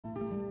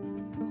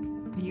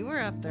You were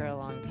up there a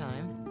long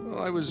time.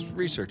 Well, I was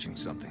researching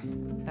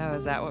something. Oh,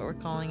 is that what we're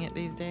calling it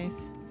these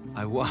days?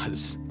 I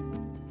was.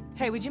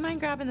 Hey, would you mind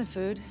grabbing the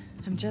food?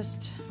 I'm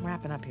just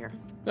wrapping up here.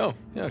 Oh,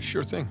 yeah,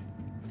 sure thing.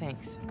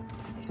 Thanks.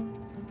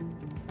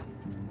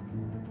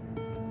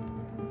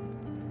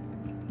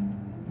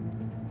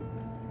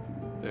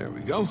 There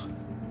we go.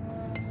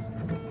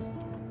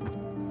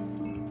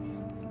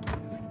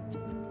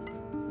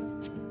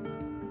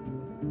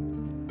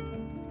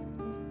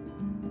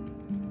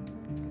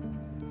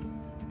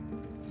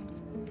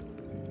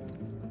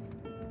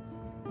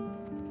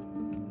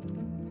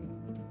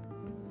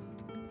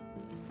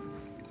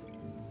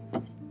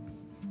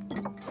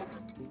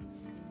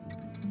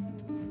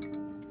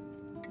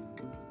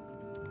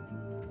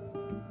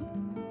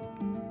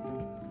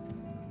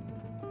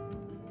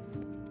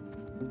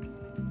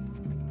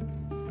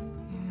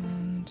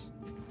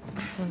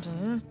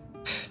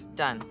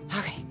 Done.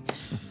 Okay.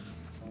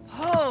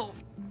 Oh.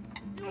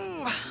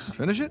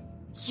 Finish it?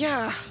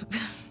 Yeah.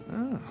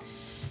 Oh.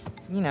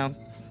 You know,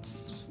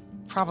 it's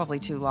probably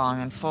too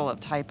long and full of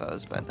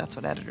typos, but that's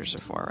what editors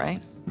are for,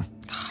 right?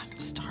 God, I'm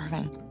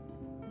starving.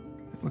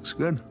 It looks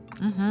good.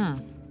 Mm-hmm.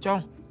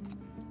 So,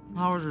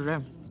 how was your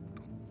day?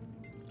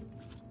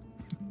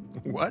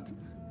 What?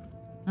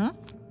 Huh?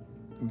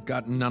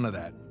 Got none of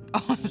that.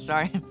 Oh, I'm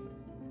sorry.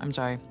 I'm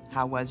sorry.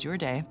 How was your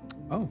day?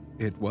 Oh,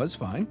 it was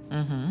fine.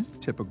 Mm-hmm.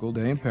 Typical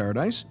day in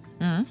paradise.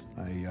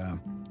 Mm-hmm.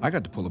 I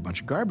got to pull a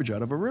bunch of garbage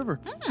out of a river.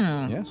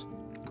 Yes.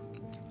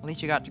 At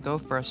least you got to go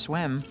for a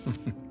swim.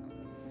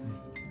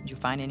 Did you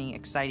find any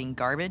exciting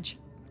garbage?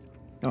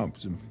 Oh, it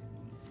was some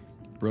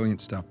brilliant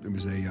stuff. It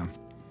was a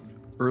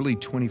early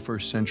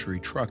 21st century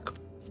truck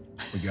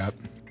we got.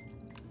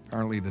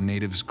 Apparently the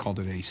natives called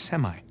it a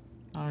semi.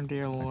 Oh,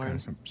 dear Lord.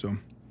 Kind of so,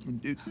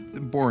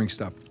 boring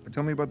stuff.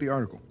 Tell me about the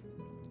article.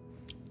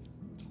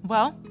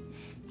 Well,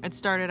 it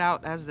started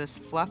out as this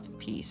fluff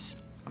piece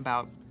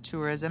about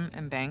tourism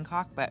in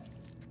Bangkok, but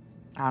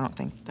I don't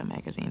think the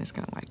magazine is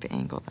going to like the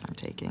angle that I'm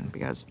taking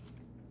because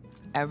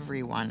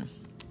everyone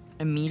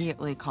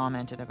immediatally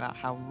commented about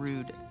how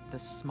rude the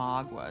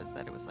smog was,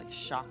 that it was like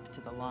shock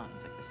to the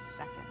lungs, like the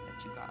second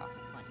that you got off the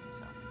plane.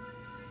 So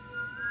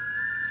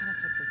kind of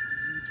took this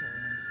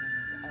U-turn and became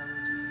this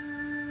elegy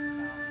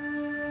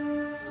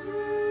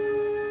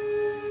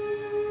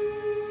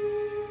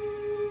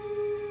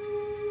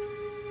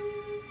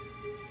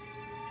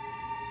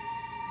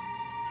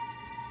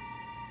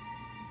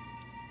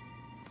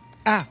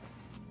Ah!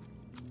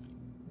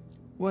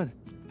 What?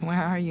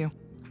 Where are you?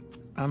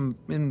 I'm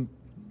in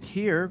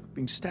here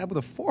being stabbed with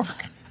a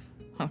fork.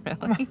 Oh,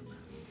 really?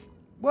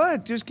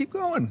 What? Just keep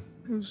going.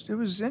 It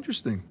was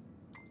interesting.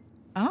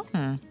 Oh,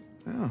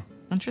 Yeah.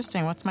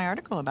 interesting. What's my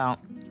article about?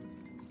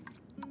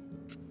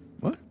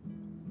 What?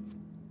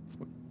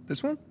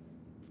 This one?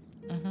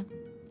 Mm-hmm.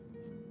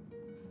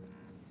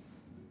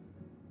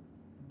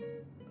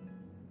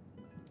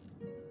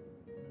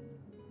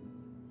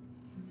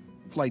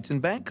 Flights in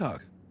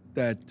Bangkok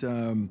that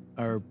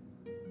are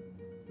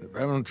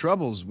having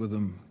troubles with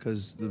them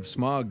because the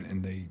smog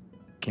and they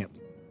can't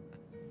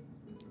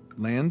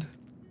land.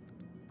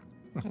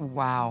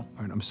 Wow.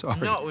 All right, I'm sorry.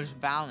 No, it was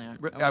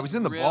valiant. It I was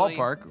in the really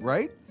ballpark,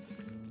 right?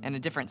 in a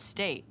different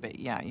state, but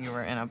yeah, you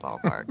were in a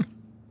ballpark.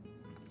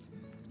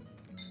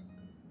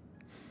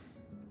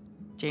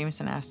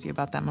 Jameson asked you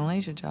about that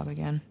Malaysia job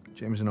again.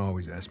 Jameson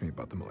always asks me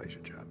about the Malaysia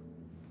job.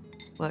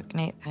 Look,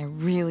 Nate, I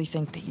really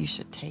think that you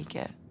should take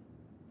it.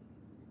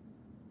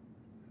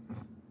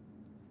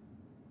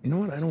 You know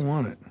what? I don't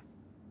want it.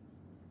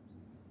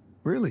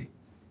 Really.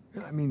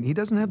 I mean, he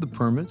doesn't have the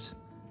permits.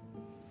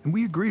 And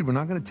we agreed we're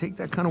not going to take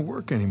that kind of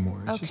work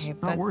anymore. It's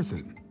just not worth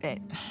it.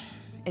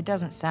 It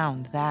doesn't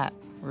sound that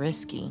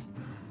risky,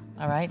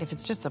 all right? If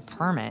it's just a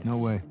permit. No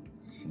way.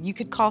 You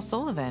could call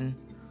Sullivan.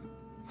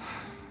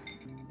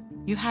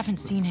 You haven't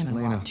seen him in,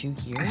 Elena, what, 2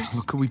 years?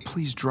 Look, could we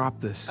please drop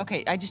this?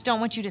 Okay, I just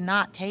don't want you to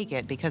not take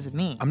it because of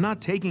me. I'm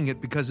not taking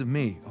it because of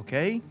me,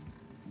 okay?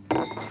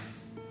 I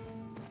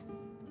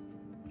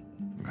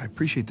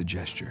appreciate the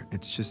gesture.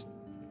 It's just...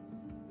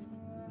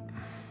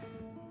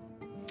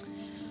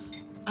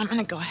 I'm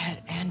gonna go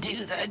ahead and do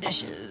the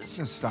dishes.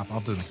 Stop,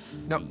 I'll do them.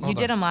 No, You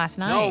did them last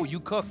night. No,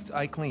 you cooked.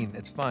 I cleaned.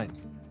 It's fine.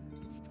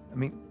 I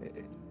mean,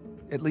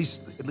 at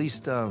least, let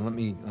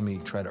me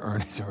try to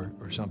earn it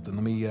or something.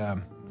 Let me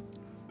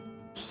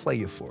play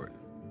you for it.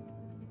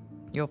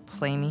 You'll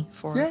play me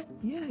for it?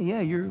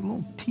 Yeah. Your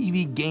little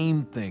TV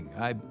game thing.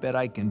 I bet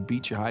I can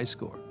beat your high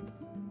score.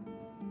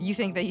 You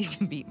think that you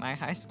can beat my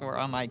high score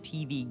on my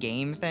TV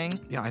game thing?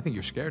 Yeah, I think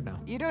you're scared now.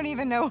 You don't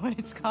even know what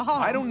it's called.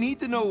 I don't need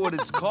to know what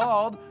it's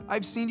called.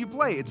 I've seen you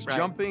play. It's right.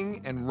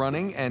 Jumping and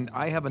running, and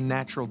I have a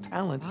natural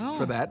talent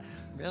for that.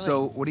 Really?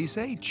 So, what do you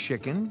say?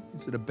 Chicken?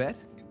 Is it a bet?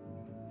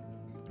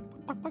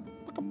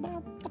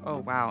 Oh,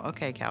 wow.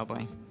 Okay,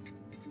 cowboy.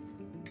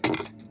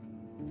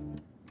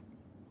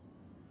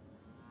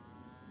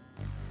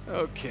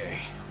 Okay,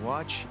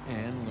 watch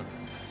and learn.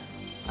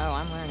 Oh,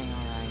 I'm learning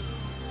all right.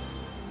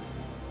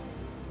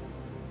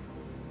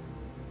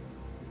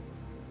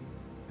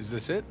 Is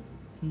this it?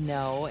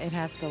 No, it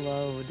has to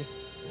load.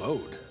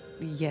 Load.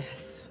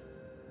 Yes.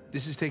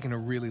 This is taking a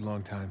really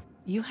long time.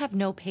 You have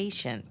no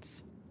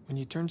patience. When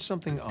you turn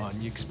something on,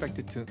 you expect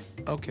it to...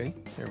 Okay,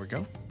 there we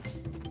go.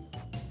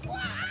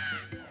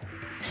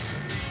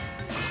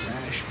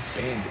 Crash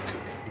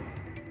Bandicoot.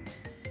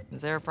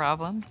 Is there a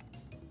problem?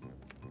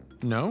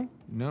 No,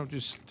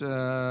 just,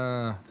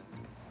 how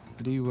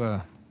do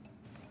you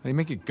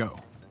make it go?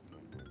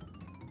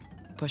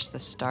 Push the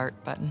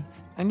start button.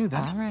 I knew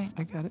that. All right.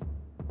 I got it.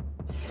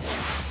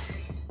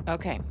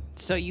 Okay,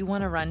 so you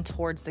want to run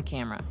towards the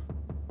camera.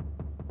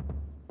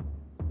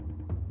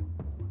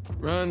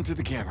 Run to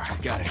the camera.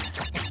 Got it.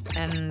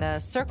 And the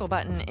circle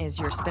button is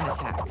your spin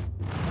attack.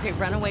 Okay,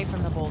 run away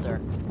from the boulder.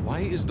 Why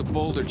is the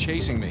boulder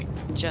chasing me?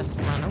 Just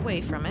run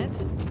away from it.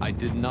 I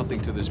did nothing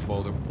to this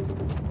boulder.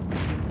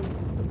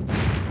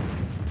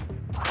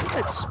 Does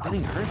that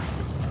spinning hurt?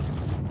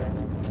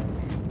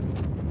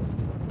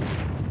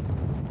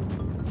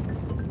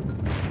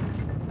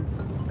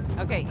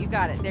 Okay, you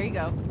got it. There you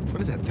go.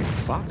 What is that thing, a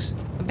fox?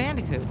 A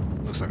Bandicoot.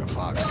 Looks like a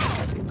fox.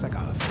 It's like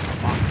a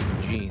fox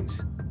in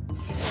jeans.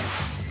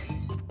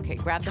 Okay,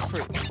 grab the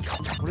fruit.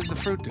 What does the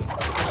fruit do?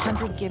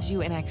 100 gives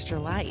you an extra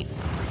life.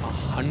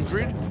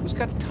 100? Who's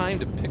got time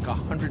to pick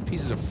 100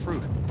 pieces of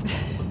fruit?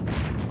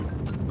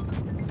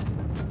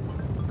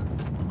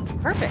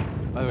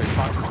 Perfect. By the way,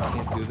 foxes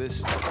can't do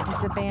this.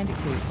 It's a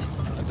Bandicoot.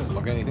 That doesn't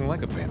look anything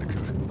like a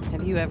bandicoot.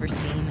 Have you ever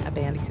seen a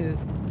Bandicoot?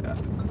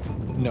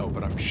 No,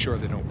 but I'm sure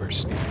they don't wear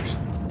sneakers.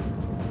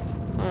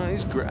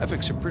 These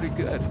graphics are pretty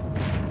good,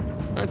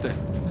 aren't they?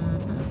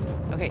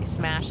 Mm-hmm. Okay,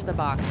 smash the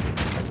boxes.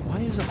 Why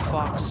is a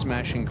fox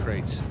smashing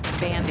crates?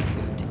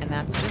 Bandicoot, and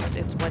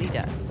it's what he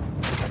does.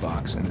 It's a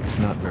fox, and it's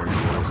not very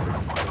realistic.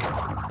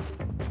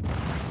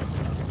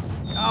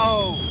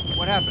 Oh,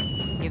 what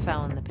happened? You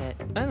fell in the pit.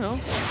 I know.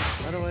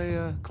 How do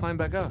I climb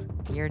back out?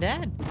 You're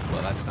dead.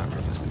 Well, that's not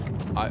realistic.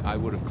 I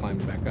would have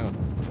climbed back out.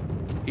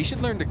 He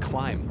should learn to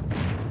climb.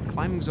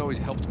 Climbing's always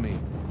helped me.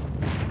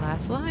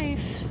 Last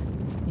life.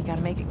 You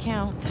gotta make it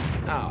count.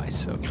 Oh, I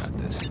so got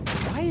this.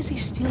 Why is he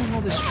stealing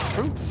all this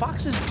fruit?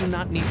 Foxes do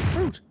not need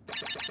fruit.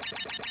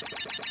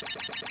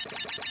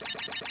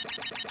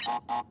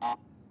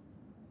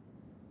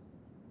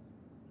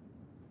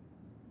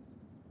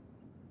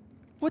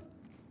 What?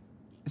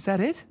 Is that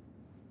it?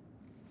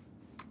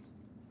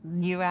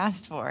 You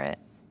asked for it.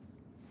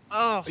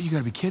 Oh. You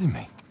gotta be kidding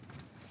me.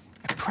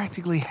 I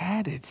practically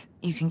had it.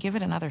 You can give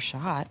it another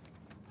shot.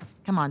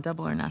 Come on,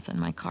 double or nothing.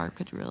 My car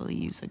could really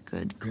use a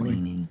good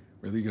cleaning.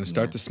 Really? You gonna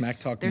start the smack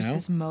talk There's now?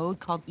 this mode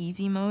called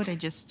easy mode. I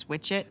just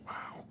switch it. Wow.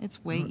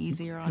 It's way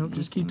easier on easy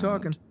just keep mode.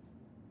 talking.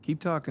 Keep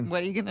talking.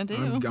 What are you gonna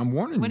do? I'm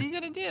warning you. What are you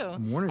gonna do?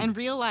 I'm warning you. In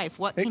real life,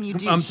 what Hey, can you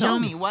do? I'm Show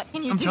telling me. you. What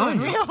can you I'm do telling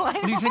in you. real life?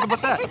 What do you think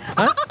about that?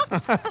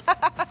 Huh?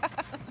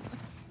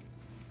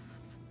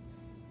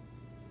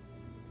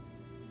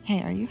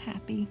 Hey, are you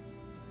happy?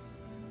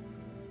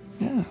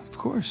 Yeah, of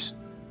course.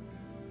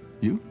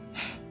 You?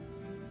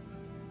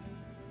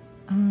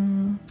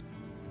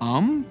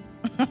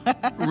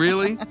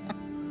 Really?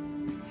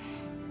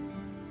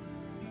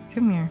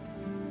 Come here.